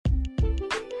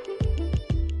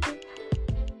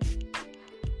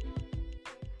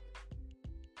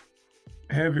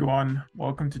Hey everyone,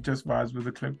 welcome to Just Vibes with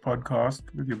a Click podcast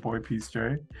with your boy Peace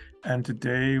J. And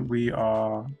today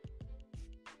well,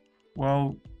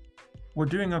 we're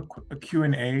doing a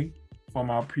Q&A from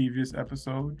our previous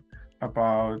episode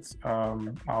about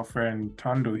our friend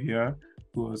Tando here,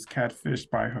 who was catfished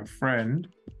by her friend,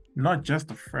 not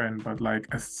just a friend, but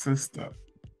like a sister,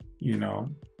 you know,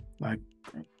 like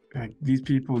like these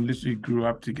people literally grew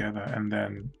up together and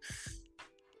then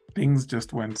things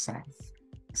just went south.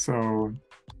 So,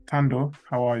 Tando,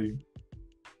 how are you?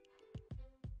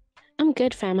 I'm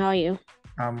good, fam. How are you?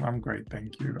 I'm great,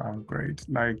 thank you. I'm great.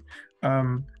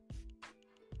 Um,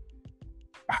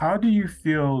 how do you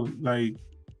feel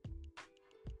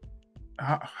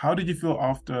how did you feel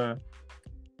after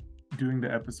doing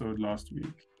the episode last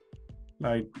week?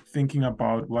 Like thinking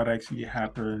about what actually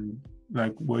happened,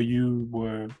 like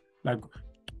like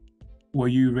were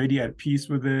you already at peace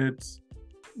with it?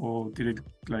 Or did it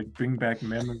like bring back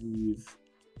memories?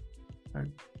 Like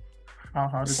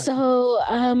how did that So,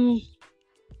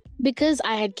 because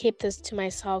I had kept this to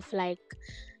myself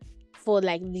for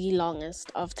like the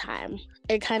longest of time,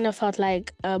 it kind of felt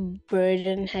like a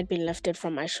burden had been lifted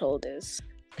from my shoulders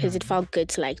because it Hmm, felt good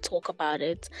to like talk about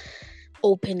it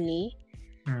openly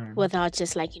hmm. without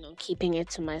just keeping it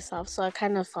to myself. So I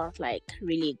kind of felt like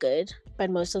really good, but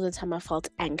most of the time I felt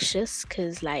anxious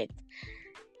because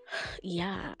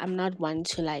yeah, I'm not one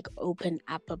to like open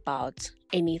up about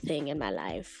anything in my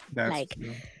life That's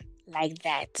true. like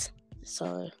that.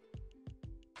 So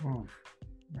Oh,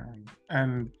 man.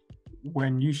 And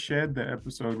when you shared the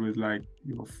episode with like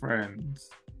your friends,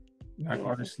 like mm,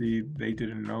 obviously they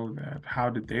didn't know that. How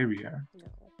did they react? no.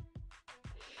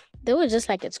 They were just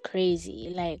like, it's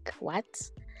crazy. Like, what?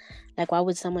 Like, why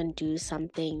would someone do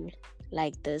something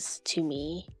like this to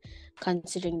me,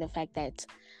 considering the fact that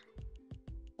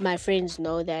my friends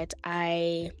know that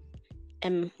I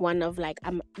am one of like,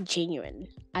 I'm genuine.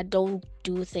 I don't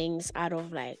do things out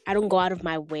of like, I don't go out of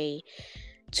my way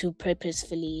to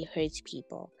purposefully hurt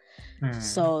people. Hmm.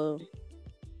 So,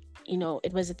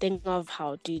 it was a thing of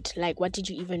how, dude, like, what did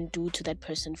you even do to that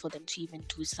person for them to even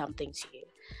do something to you?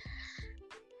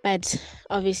 But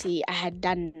obviously, I had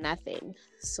done nothing.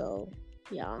 So,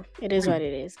 yeah, it is Wait, what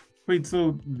it is. wait,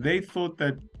 so they thought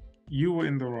that you were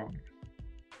in the wrong.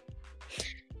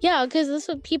 Yeah, because that's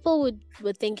what people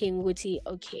were thinking. Would see,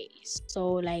 okay,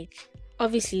 so like,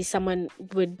 obviously, someone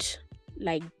would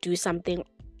like do something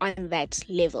on that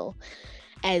level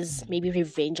as Hmm. maybe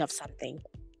revenge of something.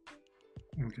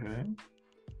 Okay.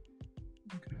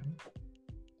 Okay.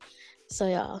 So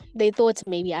yeah, they thought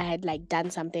maybe I had like done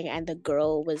something and the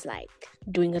girl was like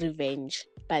doing revenge,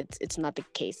 but it's not the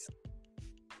case.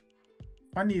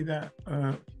 Funny that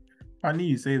funny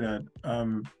you say that.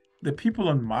 The people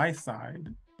on my side,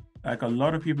 like a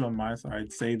lot of people on my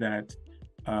side say that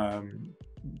um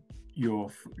your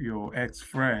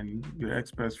ex-friend, your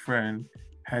ex-best friend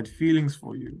had feelings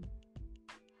for you.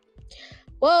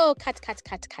 Whoa, cut.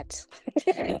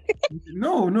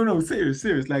 No, no, no, serious,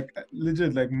 serious. Like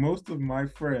legit, like most of my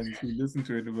friends who listen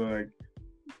to it were like,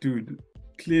 dude,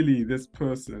 clearly this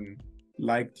person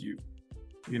liked you.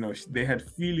 You know, they had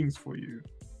feelings for you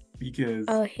because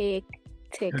Oh, heck,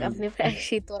 tick. I've because never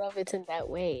actually thought of it in that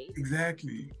way.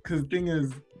 exactly. Because the thing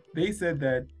is, they said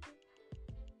that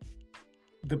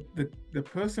the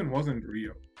person wasn't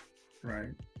real,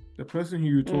 right? The person who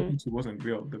you were Mm. talking to wasn't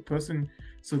real. The person,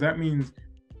 so that means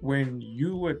when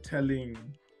you were telling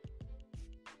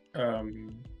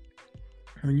um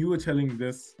when you were telling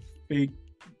this fake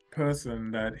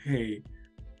person that, hey,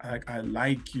 I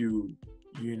like you,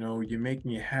 you know, you make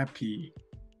me happy,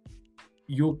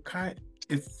 you're kind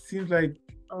it seems like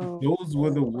those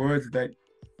were the Oh. words that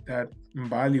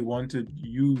Mbali wanted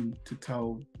you to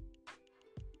tell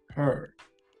her.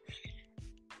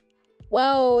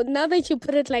 Well, now that you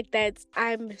put it like that,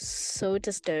 I'm so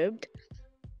disturbed.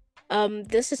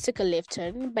 This just took a left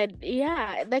turn, but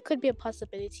yeah, that could be a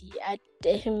possibility. I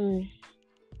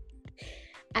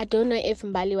don't know if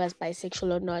Mbali was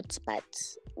bisexual or not, but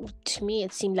to me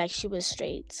it seemed like she was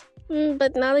straight.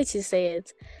 But now that you say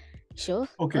it, sure,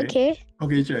 Okay, okay,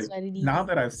 okay, it is Jay. what it Now is.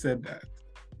 that I've said that,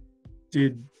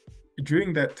 did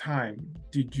during that time,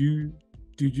 did you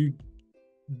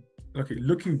okay,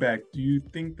 looking back, do you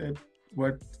think that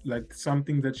what like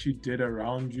something that she did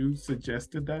around you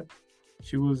suggested that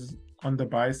she was on the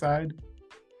bi side?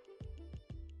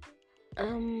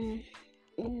 Um,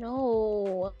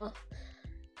 no.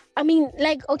 I mean,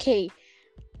 like, okay,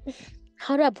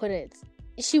 how do I put it?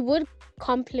 She would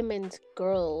compliment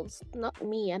girls, not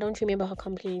me. I don't remember her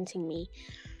complimenting me.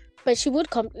 But she would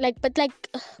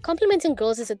complimenting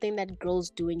girls is a thing that girls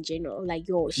do in general. Like,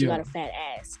 yo, she got Yeah. a fat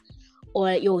ass.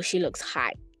 or yo, she looks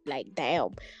hot. Like, damn.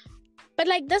 But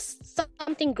like, that's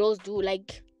something girls do.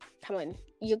 Like, come on,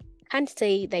 you can't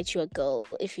say that you're a girl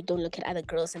if you don't look at other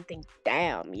girls and think,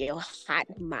 damn, you're hot,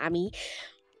 mommy.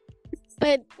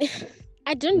 But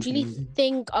I didn't really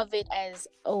think of it as,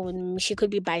 oh, she could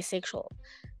be bisexual,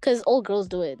 because all girls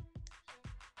do it.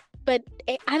 But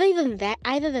other than that,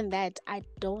 I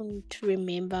don't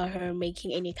remember her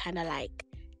making any kind of like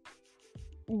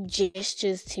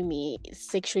gestures to me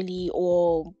sexually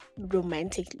or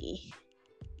romantically.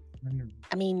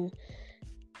 I mean,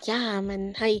 yeah,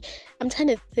 man. I'm trying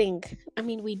to think. I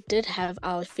mean, we did have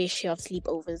our fair share of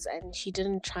sleepovers, and she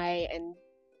didn't try and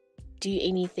do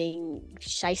anything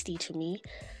shisty to me.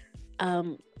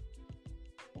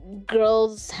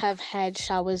 Girls have had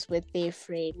showers with their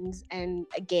friends, and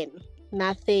again,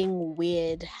 nothing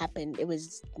weird happened. It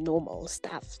was normal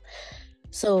stuff.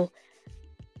 So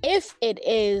if it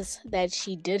is that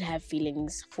she did have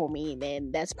feelings for me,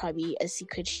 then that's probably a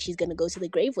secret she's gonna go to the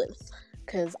grave with,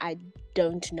 because I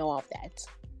don't know of that.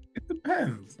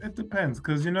 It depends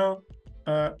because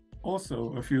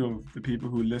also a few of the people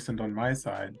who listened on my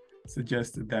side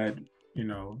suggested that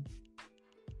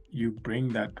you bring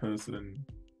that person,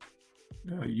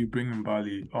 you bring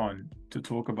Mbali on to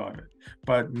talk about it,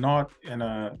 but not in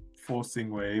a forcing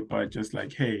way, but just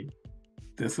like, hey,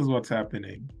 this is what's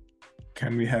happening.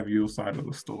 Can we have your side of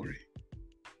the story?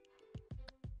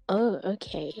 Oh,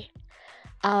 okay.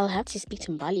 I'll have to speak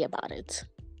to Mbali about it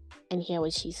and hear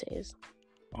what she says.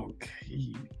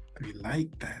 Okay, we like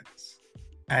that.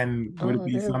 And would it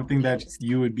be something that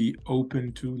you would be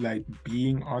open to, like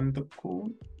being on the call?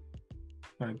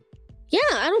 Like, yeah,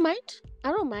 I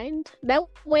don't mind. That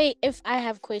way, if I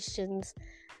have questions,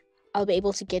 I'll be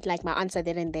able to get like my answer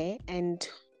then and there. And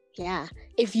yeah,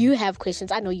 if you have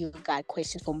questions, I know you got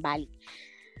questions from Bali.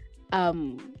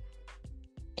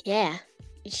 Yeah,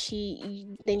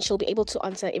 she'll be able to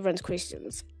answer everyone's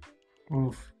questions.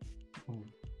 Oof.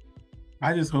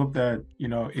 I just hope that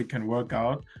it can work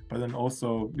out, but then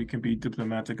also we can be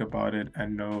diplomatic about it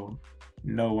and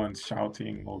no one's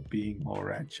shouting or being all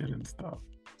ratchet and stuff.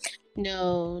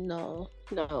 No.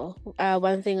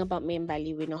 One thing about me and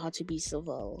Bali, we know how to be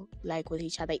civil, like with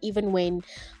each other. Even when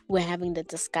we're having the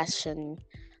discussion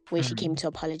where she came to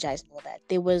apologize and all that,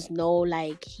 there was no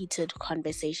like heated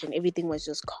conversation. Everything was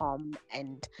just calm,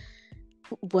 and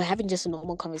we're having just a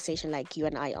normal conversation like you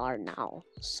and I are now.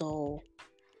 So,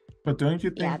 but don't you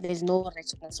think? Yeah, there's no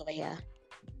wretchedness over here.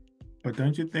 But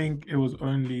don't you think it was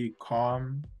only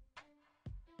calm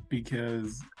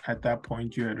because at that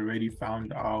point you had already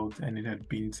found out and it had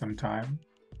been some time?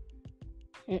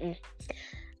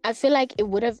 I feel like it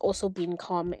would have also been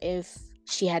calm if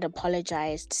she had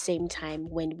apologized same time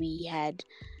when we had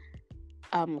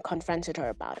confronted her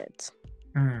about it.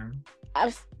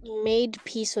 I've made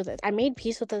peace with it. I made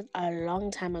peace with it a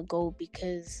long time ago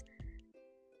because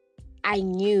I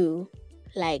knew,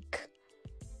 like,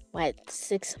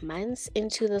 6 months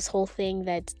into this whole thing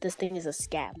that this thing is a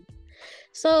scam.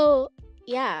 So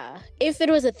yeah, if it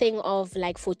was a thing of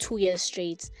like for 2 years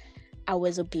straight I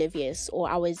was oblivious or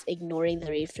I was ignoring the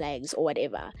red flags or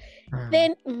whatever,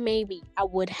 then maybe I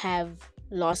would have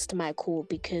lost my cool,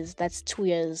 because that's 2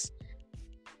 years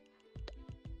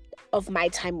of my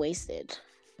time wasted.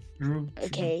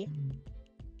 Okay.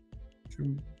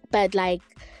 True. But like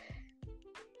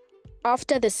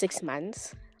after the 6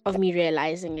 months of me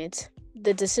realizing it,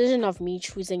 the decision of me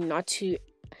choosing not to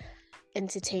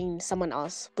entertain someone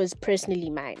else was personally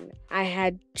mine. I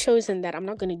had chosen that I'm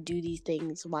not going to do these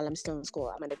things while I'm still in school.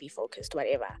 I'm going to be focused,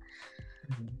 whatever.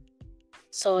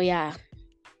 So yeah.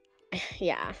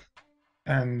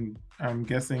 And I'm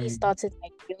guessing we started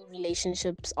like real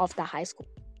relationships after high school.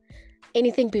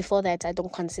 Anything before that, I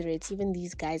don't consider it. Even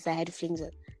these guys I had flings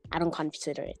with, I don't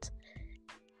consider it.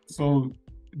 So,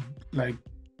 like,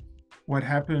 what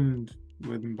happened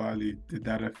with Mbali, did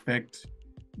that affect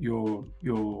your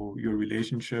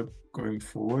relationship going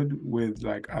forward with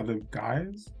like other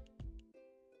guys?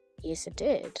 Yes, it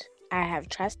did. I have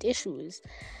trust issues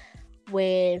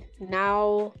where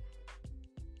now,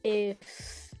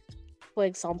 if for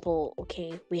example,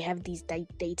 okay, we have these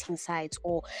dating sites,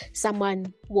 or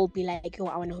someone will be like, yo,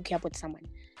 I want to hook you up with someone.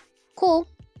 Cool,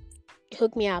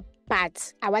 hook me up,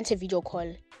 but I want a video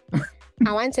call.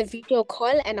 I want a video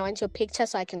call and I want your picture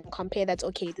so I can compare that,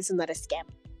 okay, this is not a scam.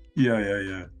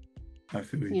 Yeah. I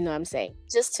feel you. You know what I'm saying?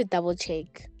 Just to double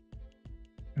check.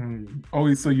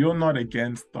 Oh, so you're not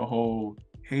against the whole,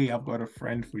 hey, I've got a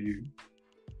friend for you?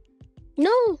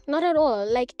 No, not at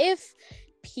all. Like, if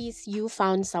you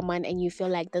found someone and you feel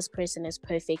like this person is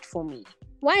perfect for me,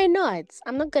 why not?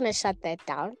 I'm not gonna shut that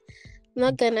down. I'm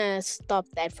not gonna stop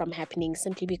that from happening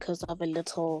simply because of a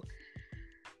little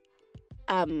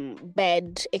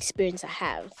bad experience I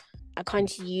have. I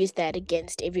can't use that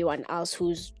against everyone else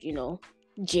who's,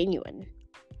 genuine.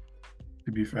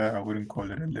 To be fair, I wouldn't call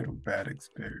it a little bad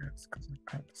experience because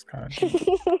it's kind of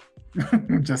deep.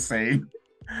 I'm just saying,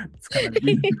 it's kind of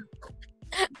deep.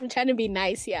 I'm trying to be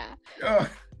nice, yeah.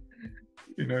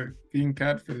 Being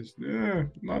catfished,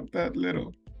 not that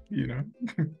little, Yeah,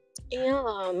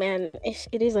 man,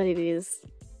 it is what it is.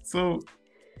 So,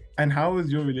 and how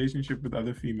is your relationship with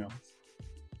other females?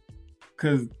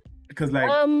 Because like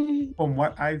from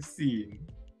what I've seen,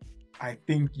 I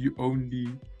think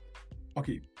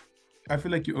I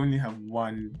feel like you only have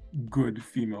one good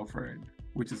female friend,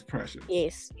 which is Precious.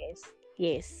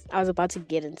 Yes. I was about to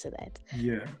get into that.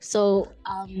 Yeah. So,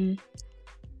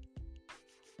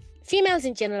 females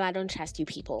in general, I don't trust you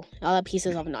people. All are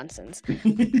pieces of nonsense.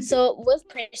 So with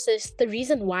Precious, the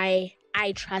reason why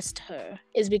I trust her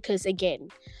is because, again,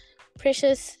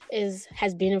 Precious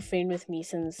has been a friend with me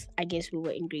since I guess we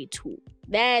were in grade 2.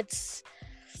 That's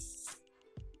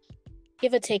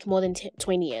give or take more than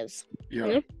 20 years.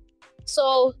 Yeah.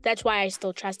 So that's why I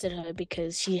still trusted her,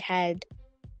 because she had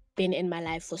been in my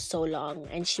life for so long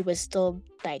and she was still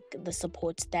like the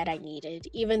support that I needed,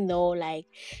 even though like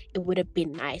it would have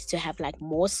been nice to have like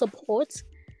more support.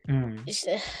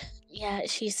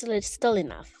 She's still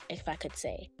enough, if I could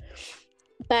say.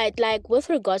 But like with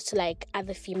regards to like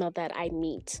other female that I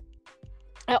meet,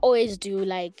 I always do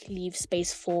like leave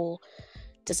space for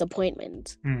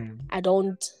disappointment. I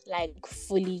don't like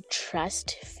fully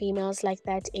trust females like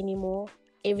that anymore.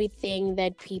 Everything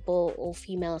that people or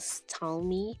females tell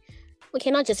me,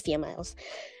 okay, not just females,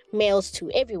 males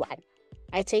too, everyone,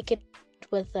 I take it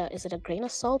with is it a grain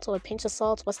of salt or a pinch of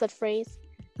salt? What's that phrase?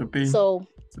 So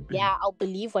yeah, I'll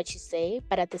believe what you say,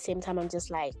 but at the same time I'm just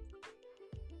like,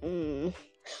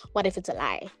 what if it's a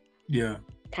lie? Yeah,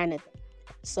 kind of.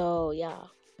 So yeah.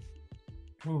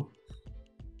 Oh,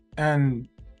 and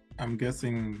I'm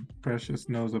guessing Precious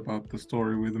knows about the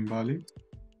story with Mbali.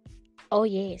 Oh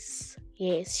yes,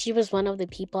 she was one of the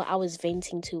people I was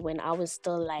venting to when I was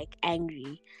still like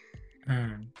angry.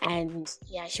 And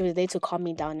yeah, she was there to calm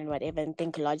me down and whatever and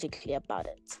think logically about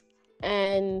it.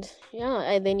 And yeah,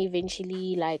 I then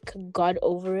eventually like got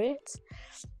over it.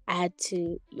 I had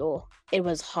to, it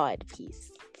was hard,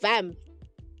 please. Fam,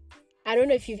 I don't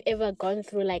know if you've ever gone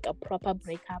through like a proper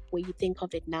breakup where you think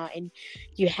of it now and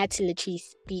you had to literally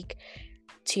speak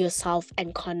to yourself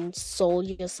and console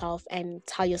yourself and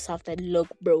tell yourself that, look,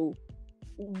 bro,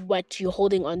 what you're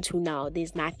holding on to now,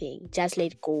 there's nothing. Just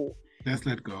let go. Just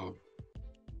let go.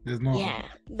 There's no hope.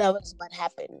 That was what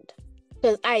happened.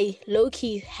 Because I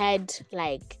low-key had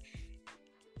like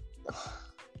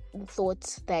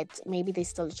thoughts that maybe there's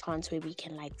still a chance where we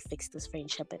can like fix this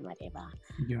friendship and whatever.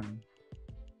 Yeah.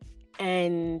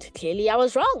 And clearly I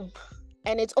was wrong.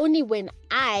 And it's only when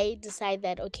I decide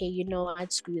that, okay, you know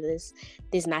what, screw this,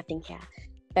 there's nothing here,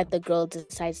 that the girl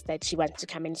decides that she wants to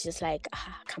come and she's just like,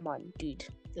 come on, dude,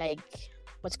 like,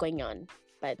 what's going on?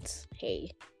 But hey.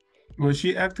 Was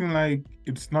she acting like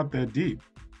it's not that deep?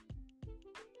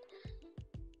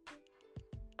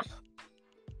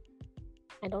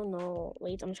 I don't know.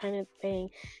 Wait, I'm trying to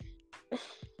think.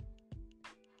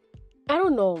 I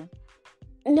don't know.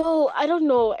 No, I don't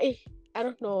know. I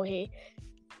don't know. Hey.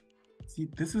 See,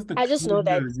 this is the I just know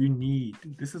that you need.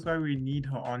 This is why we need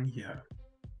her on here.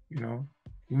 You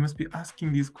must be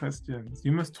asking these questions.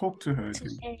 You must talk to her.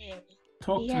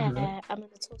 Talk to her. Yeah, I'm gonna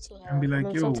talk to her. And be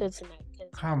like, yo, tonight,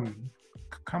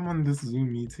 come on this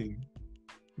Zoom meeting.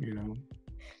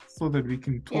 So that we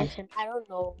can talk. Yeah, I don't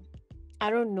know. I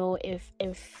don't know if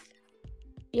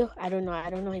I don't know.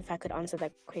 I don't know if I could answer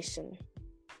that question.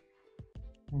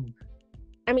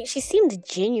 I mean, she seemed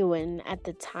genuine at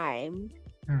the time.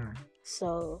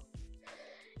 So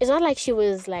it's not like she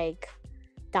was like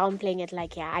downplaying it,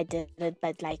 like, yeah, I did it,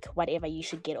 but like whatever, you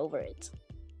should get over it.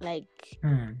 Like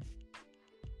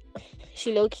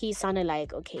she low-key sounded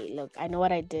like, okay, look, I know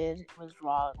what I did was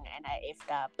wrong and I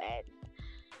effed up,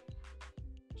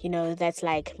 and that's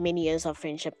like many years of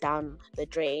friendship down the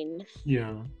drain.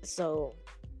 Yeah. So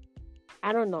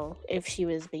I don't know if she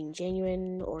was being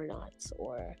genuine or not,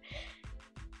 or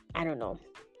I don't know.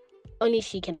 Only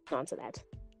she can answer that.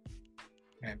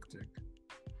 Hectic.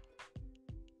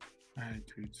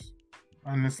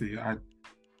 Honestly,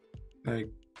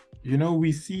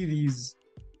 we see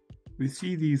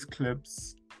these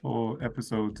clips or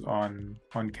episodes on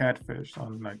Catfish,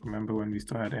 on like, remember when we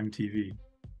still had MTV,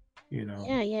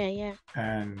 Yeah.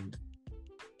 And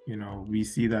we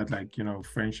see that like,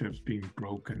 friendships being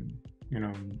broken,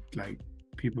 like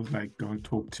people's like, don't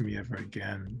talk to me ever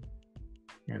again,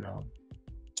 you know.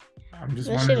 I'm just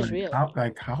That shit wondering is real.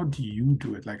 how do you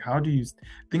do it? Like how do you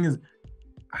thing is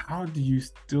how do you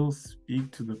still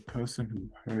speak to the person who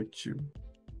hurt you?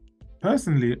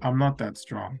 Personally, I'm not that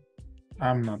strong.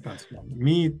 I'm not that strong.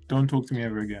 Me, don't talk to me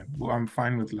ever again. Well, I'm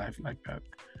fine with life like that.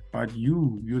 But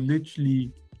you're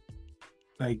literally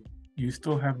like you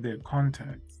still have their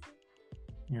contacts.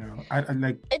 You know, I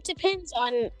like. It depends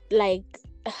on like.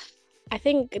 I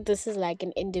think this is like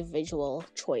an individual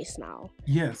choice now.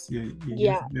 Yes, yes,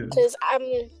 Yeah, it is. because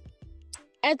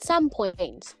at some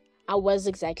point I was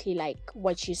exactly like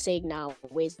what you're saying now,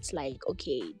 where it's like,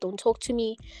 okay, don't talk to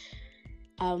me.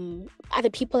 Other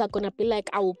people are gonna be like,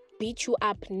 I will beat you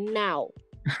up now,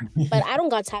 but I don't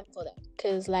got time for that.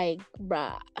 Cause like,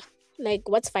 bruh, like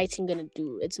what's fighting gonna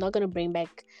do? It's not gonna bring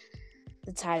back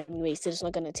the time you wasted. It's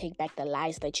not gonna take back the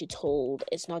lies that you told.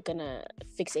 It's not gonna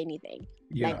fix anything.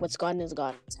 Yeah. Like what's gone is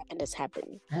gone. What's happened has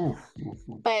happened. Oof.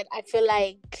 But I feel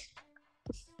like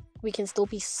we can still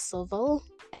be civil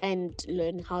and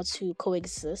learn how to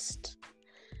coexist.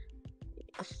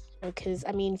 Because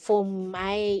I mean,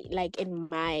 in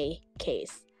my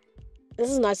case,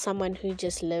 this is not someone who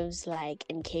just lives like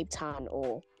in Cape Town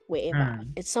or wherever.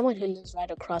 It's someone who lives right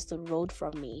across the road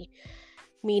from me.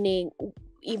 Meaning,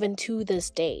 even to this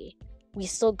day, we're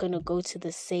still gonna go to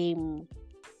the same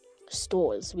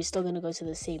stores. We're still gonna go to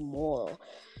the same mall.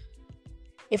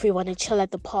 If we want to chill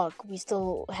at the park, we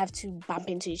still have to bump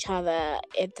into each other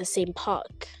at the same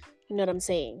park. You know what I'm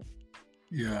saying?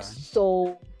 Yeah.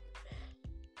 So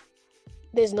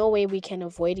there's no way we can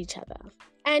avoid each other.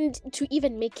 And to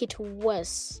even make it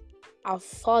worse, our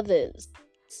fathers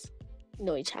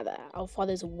know each other. Our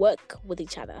fathers work with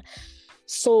each other.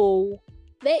 So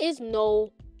there is no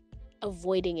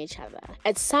avoiding each other.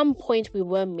 At some point, we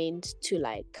were meant to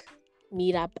like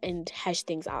meet up and hash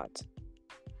things out,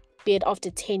 be it after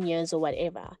 10 years or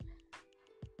whatever.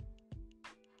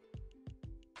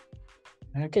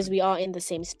 Because we are in the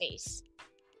same space.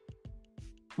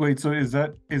 Wait, so is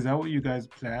that what you guys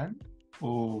planned?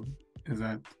 Or is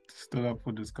that still up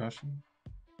for discussion?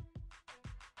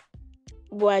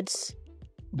 What?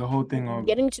 The whole thing of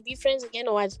getting to be friends again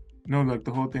or what? No, like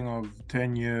the whole thing of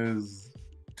 10 years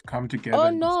to come together. Oh,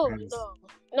 no.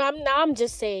 I'm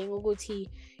just saying, Uguti,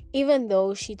 even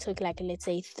though she took like, let's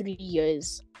say 3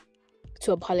 years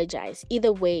to apologize,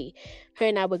 either way, her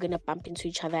and I were going to bump into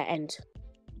each other and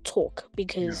talk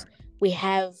because we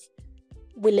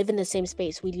live in the same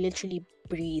space. We literally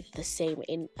breathe the same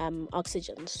in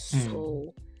oxygen.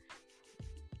 So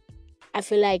I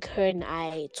feel like her and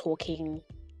I talking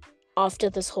after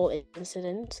this whole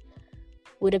incident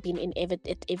would have been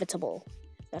inevitable.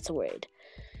 That's a word.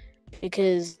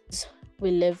 Because we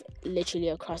live literally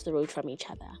across the road from each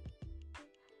other.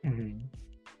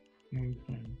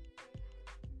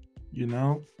 You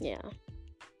know? Yeah.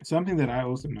 Something that I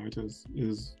also noticed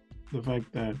is the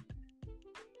fact that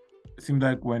it seemed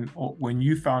like when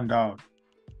you found out,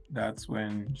 that's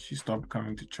when she stopped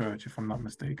coming to church, if I'm not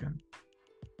mistaken.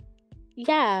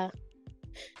 Yeah.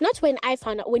 Not when I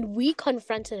found out, when we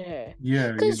confronted her.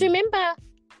 Yeah. Because remember,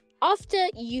 after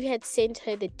you had sent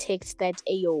her the text that,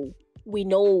 ayo, we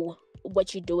know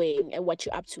what you're doing and what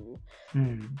you're up to,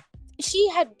 she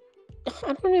had,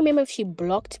 I don't remember if she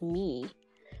blocked me,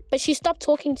 but she stopped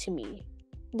talking to me.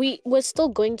 We were still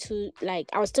going to, like,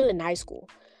 I was still in high school.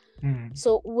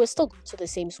 So we're still going to the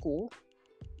same school,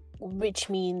 which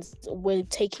means we're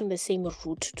taking the same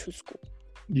route to school.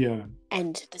 Yeah.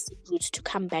 And the same route to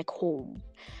come back home.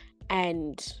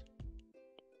 And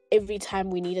every time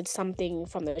we needed something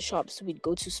from the shops, we'd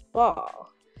go to Spar.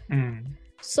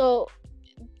 So,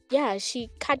 yeah, she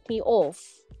cut me off.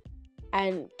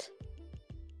 And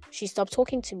she stopped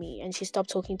talking to me. And she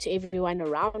stopped talking to everyone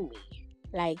around me.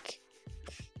 Like,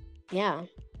 yeah.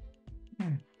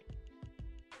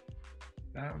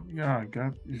 Yeah, I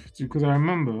got because I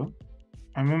remember,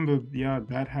 yeah,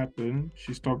 that happened.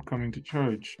 She stopped coming to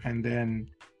church, and then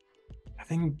I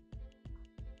think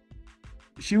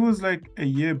she was like a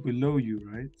year below you,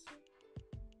 right?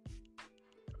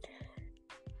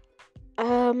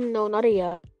 No, not a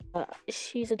year.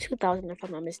 She's a 2000, if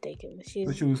I'm not mistaken. She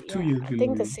was 2 years below. I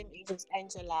think the same age as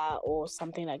Angela or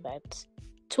something like that.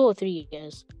 2 or 3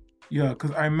 years. Yeah,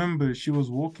 because I remember she was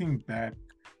walking back.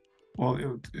 Well,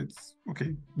 it's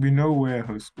okay. We know where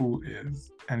her school is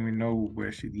and we know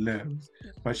where she lives,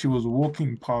 but she was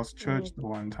walking past church the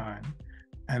one time,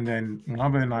 and then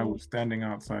Ngaba and I were standing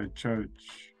outside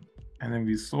church, and then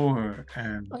we saw her,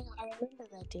 and I remember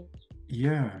that day.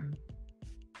 Yeah,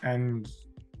 and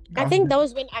I think that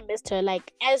was when I missed her.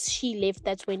 Like, as she left,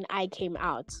 that's when I came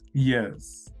out.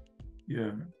 Yes,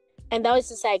 yeah. And that was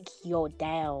just like, yo,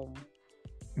 damn.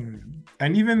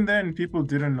 And even then, people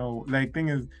didn't know. Like, thing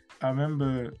is, I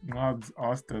remember Ngabs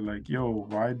asked her, like, "Yo,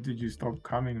 why did you stop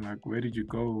coming? Like, where did you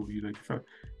go? You like felt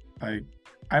like."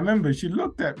 I remember she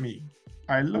looked at me.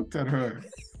 I looked at her.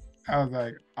 I was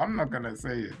like, "I'm not gonna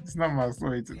say it. It's not my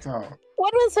story to tell."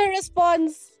 What was her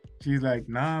response? She's like,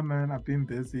 "Nah, man, I've been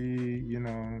busy.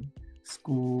 Of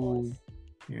School.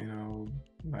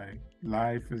 Like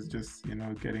life is just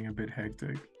getting a bit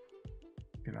hectic.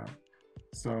 You know."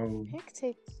 So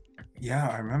hectic. yeah,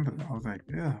 I remember. I was like,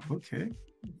 "Yeah, okay."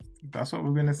 That's what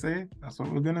we're gonna say. That's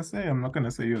what we're gonna say. I'm not gonna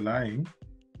say you're lying.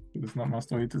 It's not my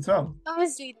story to tell.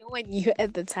 Obviously, no one knew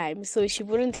at the time, so she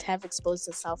wouldn't have exposed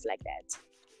herself like that.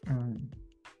 Mm.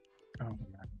 Oh,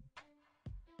 man.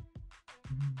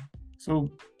 So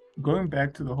going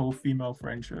back to the whole female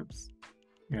friendships,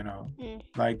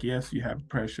 like yes, you have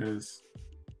Precious,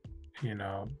 you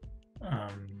know,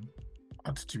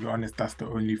 to be honest, that's the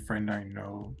only friend I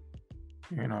know.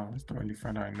 It's the only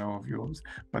friend I know of yours.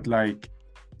 But like,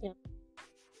 yeah.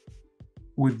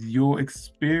 With your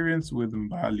experience with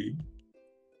Mbali,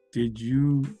 did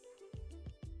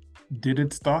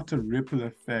it start a ripple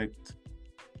effect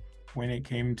when it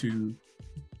came to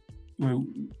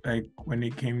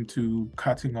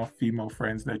cutting off female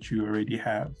friends that you already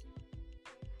have?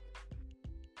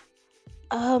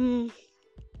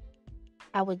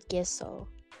 I would guess so,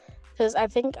 because I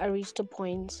think I reached a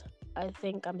point, I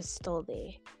think I'm still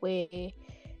there, where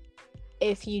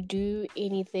if you do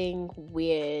anything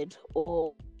weird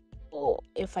or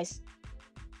if I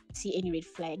see any red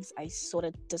flags, I sort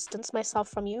of distance myself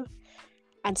from you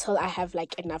until I have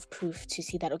like enough proof to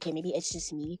see that, okay, maybe it's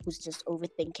just me who's just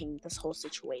overthinking this whole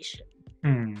situation.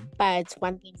 But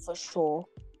one thing for sure,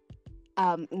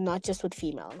 not just with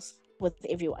females, with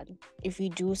everyone, if you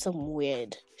do some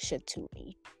weird shit to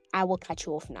me, I will cut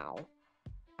you off now.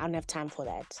 I don't have time for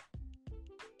that.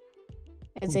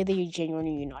 It's either you're genuine or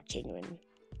you're not genuine.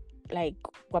 Like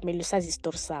what Melusa's is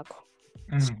dorsako.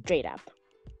 Straight up.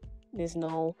 There's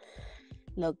no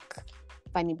look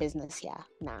funny business here.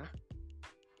 Nah.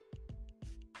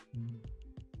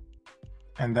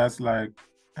 And that's like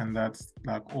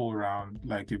all around.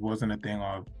 Like it wasn't a thing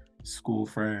of school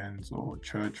friends or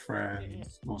church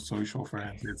friends or social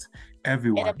friends. It's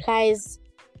everyone. It applies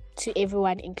to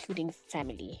everyone, including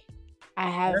family. I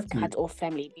have cut off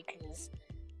family because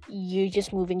you're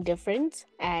just moving different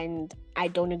and I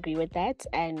don't agree with that,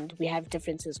 and we have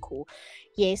differences. Cool.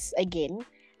 Yes, again,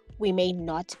 we may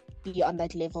not be on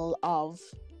that level of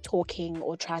talking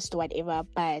or trust or whatever,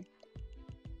 but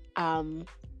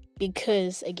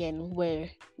because again we're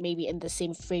maybe in the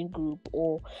same friend group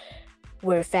or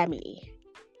we're family,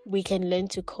 we can learn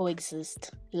to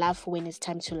coexist, laugh when it's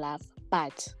time to laugh,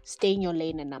 but stay in your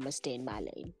lane and I'ma stay in my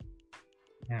lane.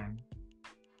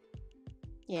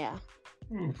 Yeah.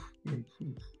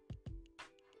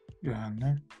 Yeah,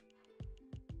 no.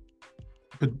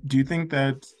 But do you think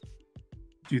that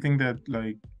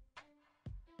like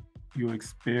your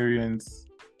experience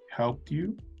helped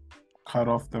you cut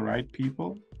off the right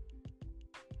people?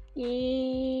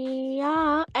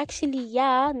 Yeah, actually,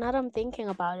 yeah, now that I'm thinking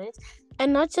about it.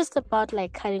 And not just about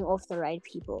like cutting off the right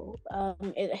people.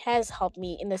 It has helped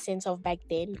me in the sense of back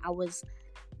then I was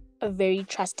a very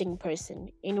trusting person.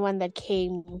 Anyone that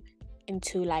came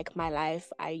into like my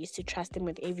life, I used to trust them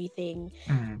with everything.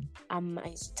 I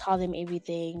used to tell them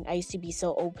everything. I used to be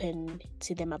so open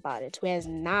to them about it. Whereas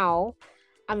now,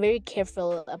 I'm very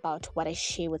careful about what I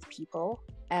share with people.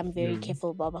 I'm very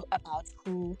careful about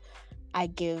who I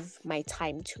give my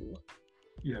time to.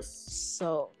 Yes.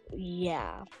 So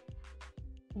yeah.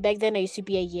 Back then I used to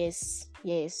be a yes,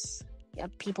 a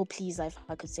people pleaser, if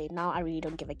I could say. Now I really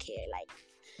don't give a care. Like,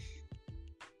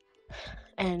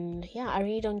 and yeah, I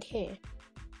really don't care.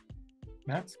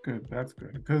 That's good.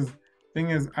 Because thing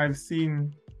is, I've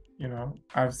seen,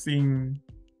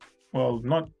 well,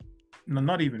 not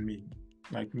even me,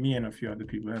 like me and a few other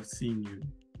people have seen you,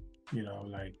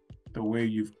 like the way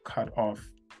you've cut off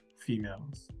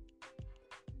females.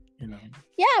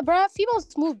 Yeah, bro,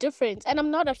 females move different, and I'm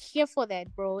not here for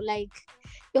that, bro. Like,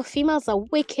 your females are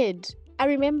wicked. I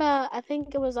remember, I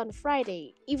think it was on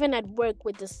Friday, even at work,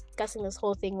 we're discussing this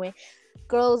whole thing where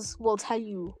girls will tell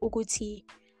you, Uguti,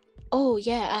 oh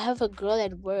yeah, I have a girl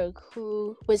at work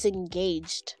who was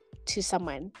engaged to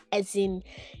someone, as in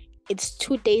it's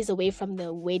 2 days away from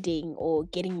the wedding or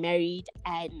getting married,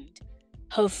 and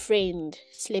her friend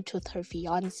slept with her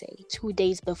fiance 2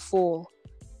 days before,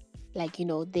 like,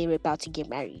 they were about to get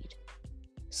married.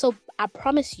 So I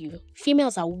promise you,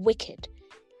 females are wicked.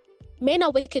 Men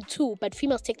are wicked too, but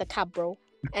females take the cab, bro.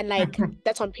 And like,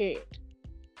 that's on period.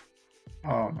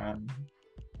 Oh man,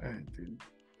 hey, dude.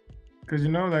 Because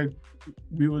like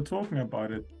we were talking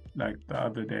about it like the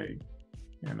other day,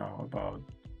 about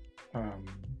um,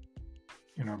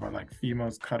 about like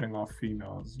females cutting off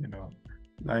females,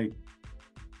 like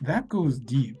that goes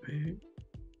deep, eh?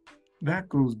 That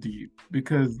goes deep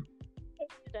because It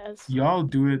does. y'all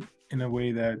do it in a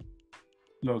way that,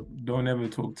 look, don't ever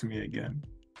talk to me again.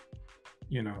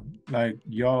 Like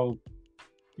y'all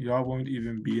won't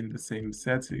even be in the same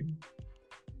setting,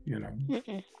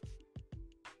 Mm-mm.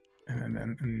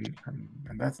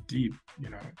 and that's deep,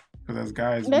 because as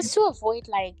guys, That's to avoid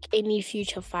like any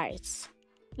future fights.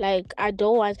 Like I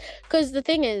don't want, because the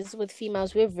thing is with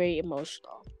females, we're very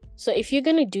emotional. So if you're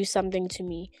gonna do something to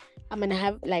me, I'm gonna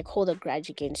have like hold a grudge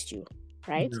against you,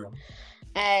 right? yeah,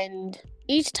 And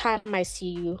each time I see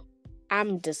you,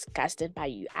 I'm disgusted by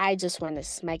you. I just want to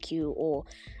smack you, or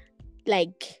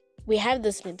like we have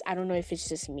this I don't know if it's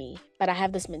just me, but I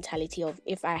have this mentality of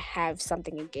if I have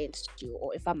something against you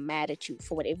or if I'm mad at you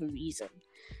for whatever reason,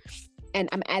 and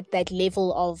I'm at that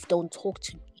level of don't talk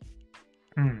to me.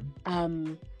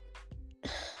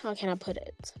 How can I put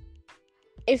it?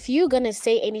 If you're gonna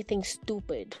say anything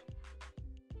stupid,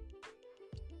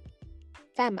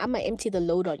 fam, I'm gonna empty the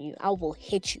load on you. I will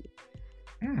hit you.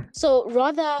 So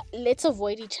rather, let's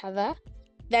avoid each other.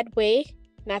 That way,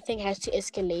 nothing has to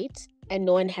escalate and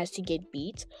no one has to get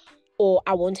beat, or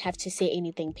I won't have to say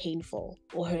anything painful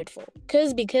or hurtful.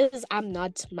 Because I'm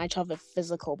not much of a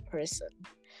physical person,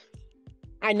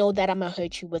 I know that I'm gonna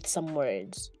hurt you with some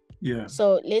words. yeah.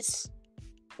 So let's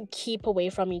keep away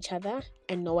from each other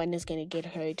and no one is gonna get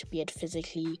hurt, be it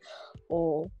physically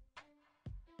or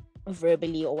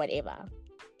verbally or whatever.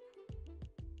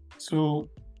 So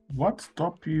what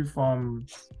stopped you from,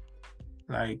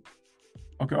 like,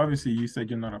 okay, obviously you said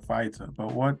you're not a fighter,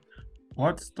 but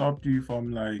what stopped you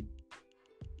from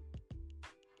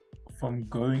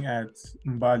going at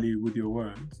Mbali with your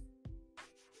words?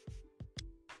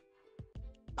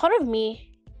 Part of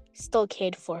me still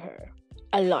cared for her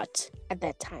a lot at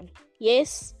that time.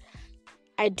 Yes,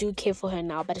 I do care for her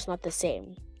now, but it's not the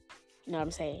same. You know what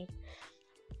I'm saying?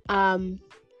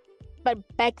 But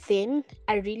back then,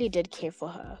 I really did care for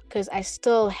her because I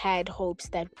still had hopes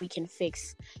that we can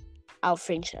fix our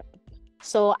friendship.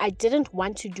 So I didn't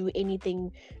want to do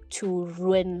anything to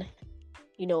ruin,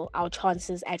 our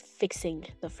chances at fixing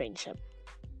the friendship.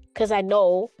 Because I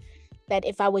know that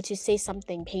if I were to say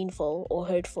something painful or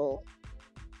hurtful,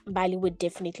 Bali would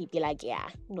definitely be like, yeah,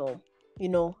 no,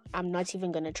 I'm not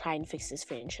even going to try and fix this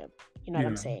friendship. You know what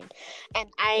I'm saying? And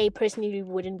I personally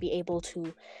wouldn't be able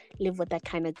to live with that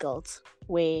kind of guilt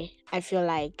where I feel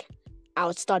like I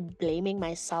would start blaming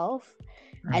myself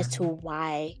as to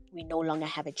why we no longer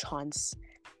have a chance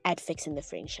at fixing the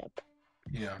friendship.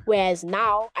 Yeah. Whereas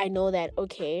now I know that,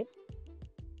 okay,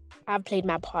 I've played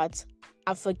my part.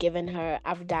 I've forgiven her.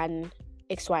 I've done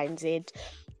X, Y, and Z.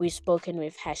 We've spoken.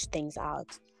 We've hashed things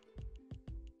out.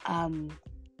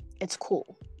 It's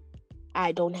cool.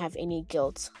 I don't have any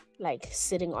guilt like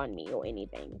sitting on me or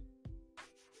anything.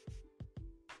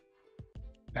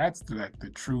 That's like the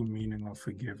true meaning of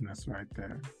forgiveness right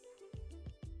there.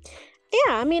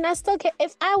 Yeah, I mean, I still can.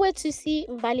 If I were to see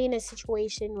Mbali in a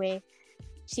situation where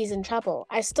she's in trouble,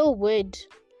 I still would.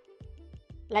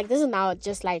 Like, this is now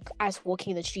just like us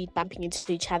walking the street, bumping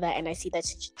into each other, and I see that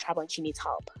she's in trouble and she needs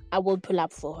help. I will pull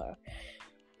up for her.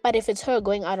 But if it's her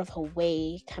going out of her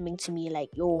way, coming to me like,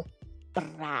 yo,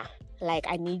 brah, like,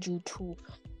 I need you to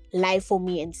lie for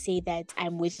me and say that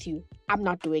I'm with you, I'm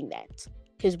not doing that.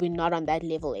 Because we're not on that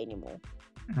level anymore.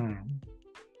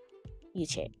 You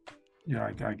check. Yeah,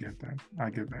 I get that. I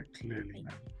get that clearly,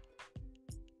 man.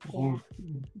 Yeah.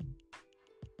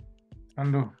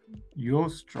 Ando, you're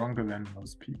stronger than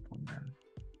most people, man.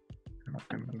 I'm not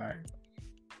gonna lie.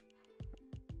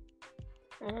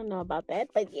 I don't know about that,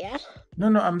 but yeah.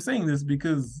 No, I'm saying this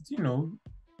because,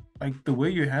 like the way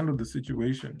you handled the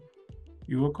situation,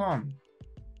 you were calm,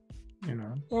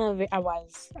 Yeah,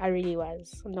 I really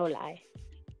was. No lie.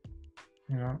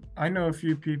 I know a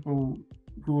few people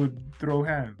who would throw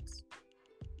hands,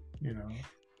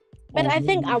 But I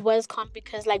think I was calm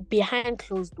because, like, behind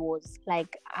closed doors,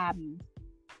 like, I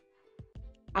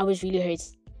was really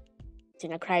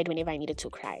hurting. I cried whenever I needed to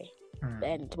cry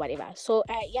and whatever. So,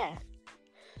 yeah.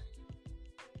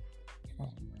 Oh,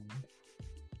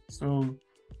 so,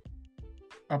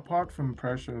 apart from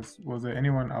Precious, was there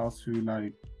anyone else who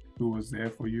was there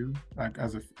for you, like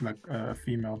as a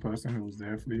female person who was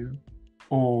there for you,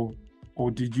 or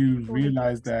did you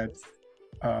realize that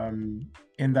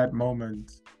in that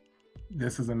moment,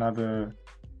 this is another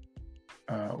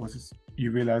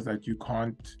you realize that you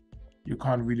can't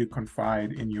really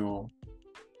confide in your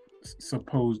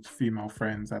supposed female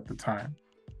friends at the time?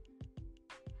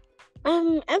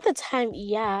 At the time,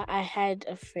 yeah, I had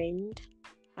a friend.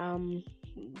 Um,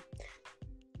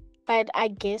 but I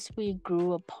guess we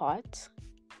grew apart.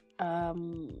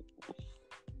 Um,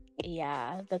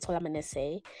 yeah, that's all I'm gonna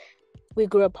say. We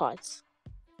grew apart.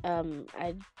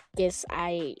 I guess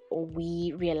I or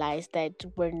we realized that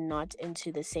we're not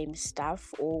into the same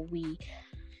stuff, or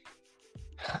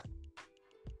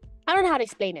I don't know how to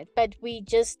explain it, but we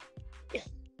just,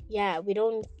 yeah, we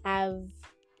don't have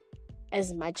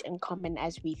as much in common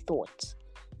as we thought.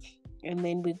 And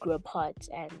then we grew apart,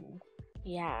 and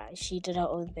yeah, she did her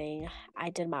own thing, I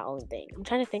did my own thing. I'm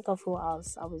trying to think of who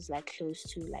else I was like close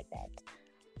to like that.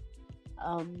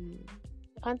 I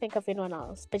can't think of anyone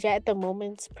else. But yeah, at the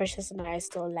moment, Precious and I are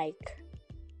still like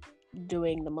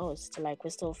doing the most. Like,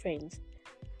 we're still friends.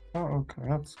 Oh, okay,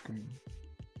 that's good.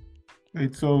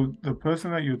 Wait, so the person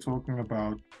that you're talking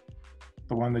about,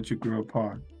 the one that you grew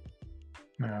apart,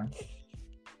 yeah,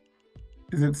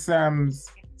 is it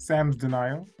Sam's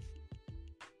denial?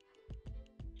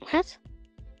 What?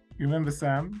 You remember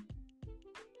Sam?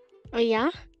 Oh yeah?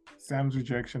 Sam's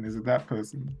rejection, is it that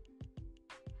person?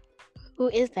 Who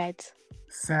is that?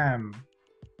 Sam.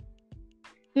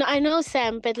 No, I know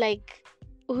Sam, but like,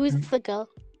 who's the girl?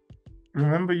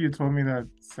 Remember you told me that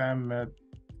Sam met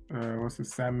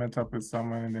up with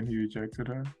someone and then he rejected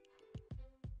her?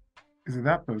 Is it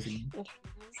that person? Let's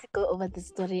go over the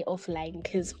story offline,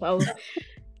 because well,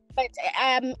 but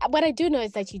what I do know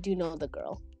is that you do know the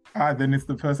girl. Ah, then it's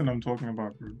the person I'm talking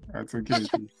about, bro. That's okay.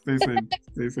 Stay safe.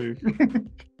 Stay safe.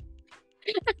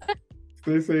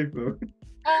 Stay safe, though.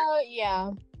 Oh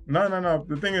yeah. No.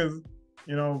 The thing is,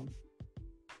 you know,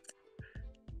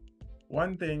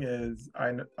 one thing is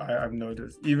I've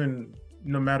noticed, even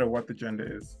no matter what the gender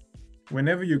is,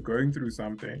 whenever you're going through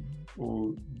something,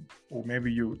 or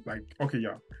maybe you like, okay,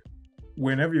 yeah,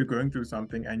 whenever you're going through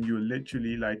something and you're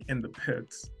literally like in the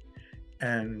pits,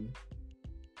 and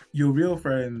your real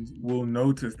friends will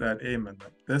notice that, hey man,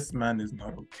 like, this man is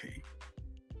not okay,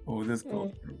 or this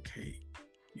girl's not okay,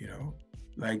 you know,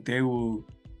 like they will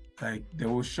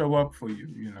show up for you,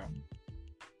 you know.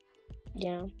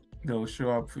 Yeah. They'll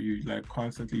show up for you, like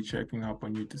constantly checking up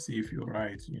on you to see if you're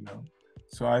right, you know.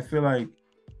 So I feel like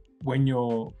when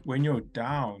you're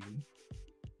down,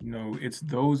 you know, it's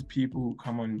those people who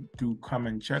come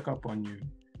and check up on you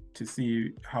to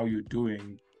see how you're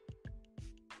doing.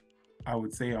 I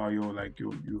would say are your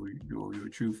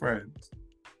true friends,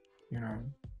 you know.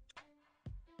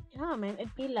 Yeah, man,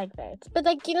 it'd be like that. But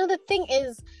like, the thing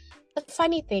is, the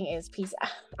funny thing is, Peace,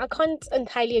 I can't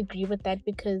entirely agree with that,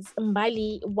 because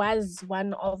Mbali was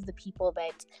one of the people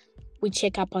that would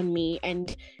check up on me,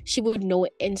 and she would know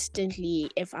instantly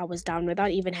if I was down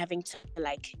without even having to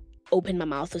like open my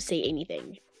mouth or say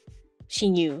anything.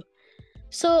 She knew.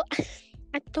 So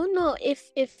I don't know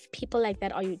if people like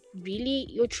that are you really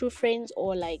your true friends,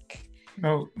 or like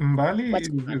No, Mbali what's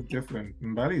is different.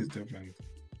 Mbali is different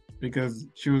because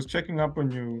she was checking up on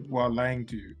you while lying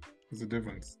to you. There's a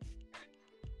difference.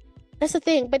 that's the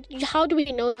thing. But how do we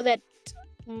know that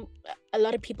a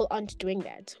lot of people aren't doing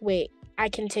that? Where I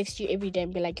can text you every day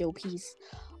and be like, yo, Peace,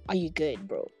 are you good,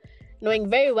 bro? Knowing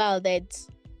very well that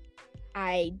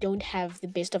I don't have the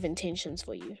best of intentions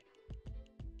for you.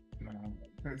 No.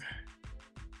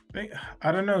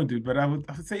 I don't know, dude, but I would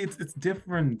say it's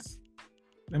different.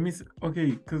 Let me see.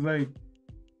 Okay, because like,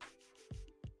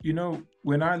 you know,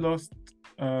 when I lost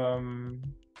my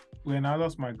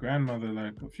grandmother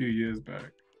like a few years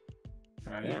back,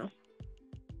 right? Yeah.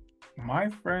 My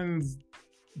friends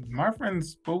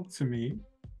spoke to me.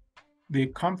 They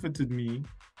comforted me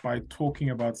by talking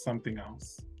about something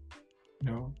else.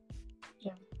 You know,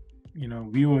 Yeah. you know,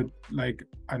 we were like,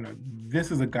 I don't know,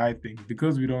 this is a guy thing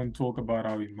because we don't talk about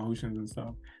our emotions and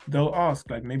stuff. They'll ask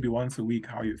like maybe once a week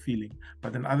how you're feeling,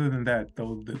 but then other than that,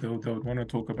 they'll want to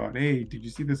talk about, hey, did you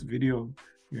see this video?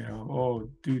 You know, oh,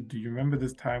 dude, do you remember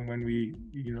this time when we,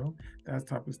 you know, that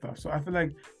type of stuff. So I feel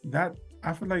like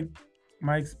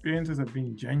my experiences have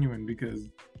been genuine because,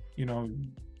 you know,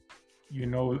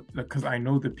 because I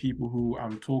know the people who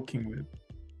I'm talking with,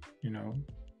 you know,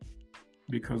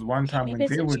 because one time when Maybe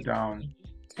it's they were actually down,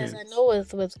 because I know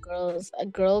with girls, a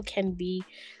girl can be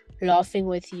laughing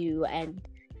with you and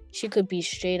she could be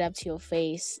straight up to your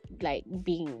face, like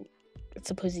being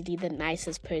supposedly the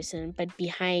nicest person, but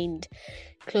behind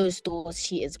closed doors,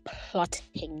 she is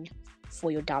plotting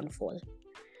for your downfall.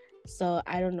 So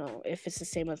I don't know if it's the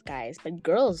same with guys, but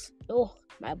girls, oh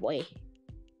my boy.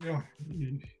 yeah,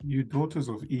 you daughters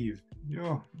of Eve.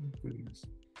 Yeah, goodness.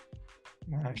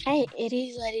 Hey, it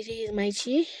is what it is, my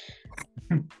chi.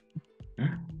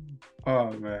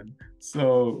 Oh man.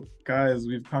 So, guys,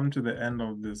 we've come to the end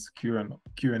of this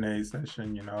Q&A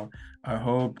session. You know, I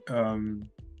hope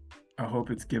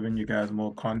it's given you guys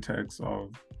more context of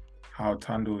how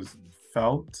Tando's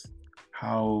felt,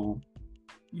 how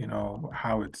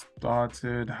how it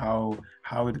started, how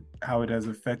it has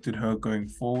affected her going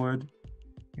forward.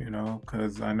 You know,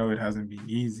 because I know it hasn't been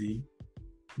easy.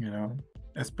 You know,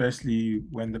 especially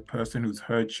when the person who's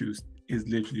hurt you is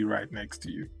literally right next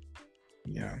to you.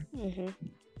 Yeah. Mm-hmm.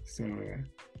 So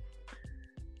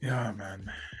yeah, man.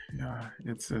 Yeah,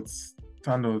 it's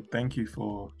Tando, thank you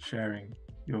for sharing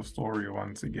your story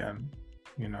once again.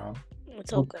 You know,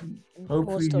 It's all good. hopefully, More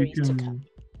hopefully you stories to come. can.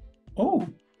 Oh,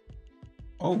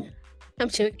 oh, I'm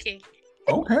joking.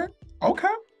 okay,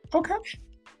 okay, okay,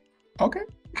 okay,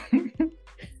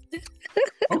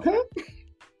 okay.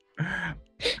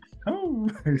 Oh,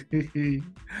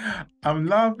 I'm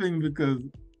laughing because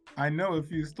I know a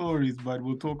few stories, but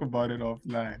we'll talk about it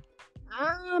offline.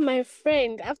 Ah, my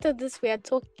friend. After this, we are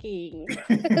talking.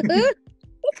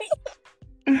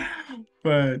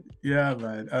 But yeah,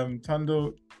 man.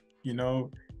 Tando, you know,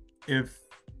 if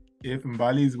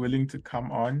Mbali is willing to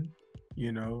come on,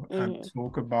 and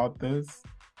talk about this,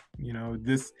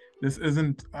 this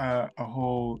isn't a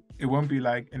whole. It won't be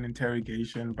like an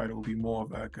interrogation, but it will be more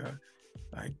of like a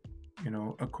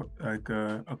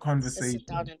conversation. Sit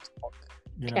down and talk.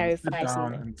 Sit Clarify down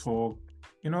something. and talk.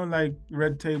 Like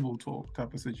red table talk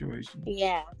type of situation.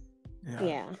 Yeah. Yeah.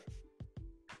 Yeah.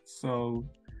 So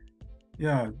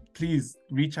yeah, please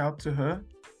reach out to her,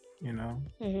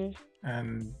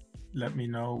 and let me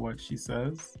know what she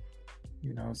says,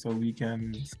 so we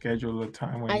can schedule a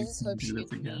time when I we just can hope do she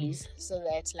this again. agrees so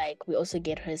that like we also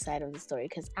get her side of the story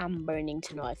because I'm burning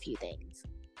to know a few things.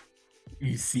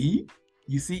 You see,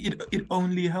 it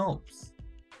only helps.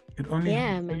 It only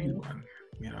helps everyone,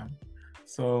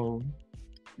 So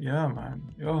yeah, man.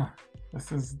 Oh,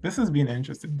 this has been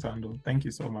interesting, Tando. Thank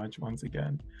you so much once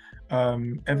again.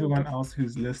 Everyone else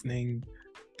who's listening,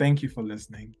 thank you for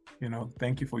listening.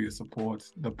 Thank you for your support.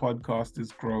 The podcast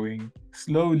is growing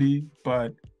slowly,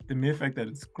 but the mere fact that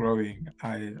it's growing,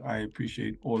 I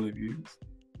appreciate all of you.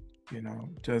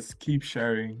 Just keep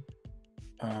sharing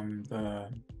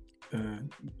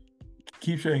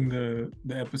keep sharing the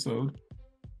episode,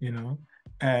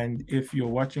 and if you're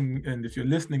watching and if you're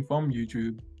listening from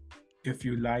YouTube, if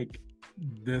you like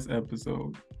this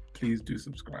episode, please do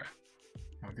subscribe.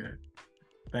 Okay.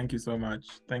 Thank you so much.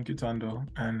 Thank you, Tando,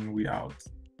 and we out.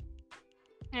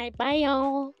 All right, bye,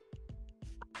 y'all.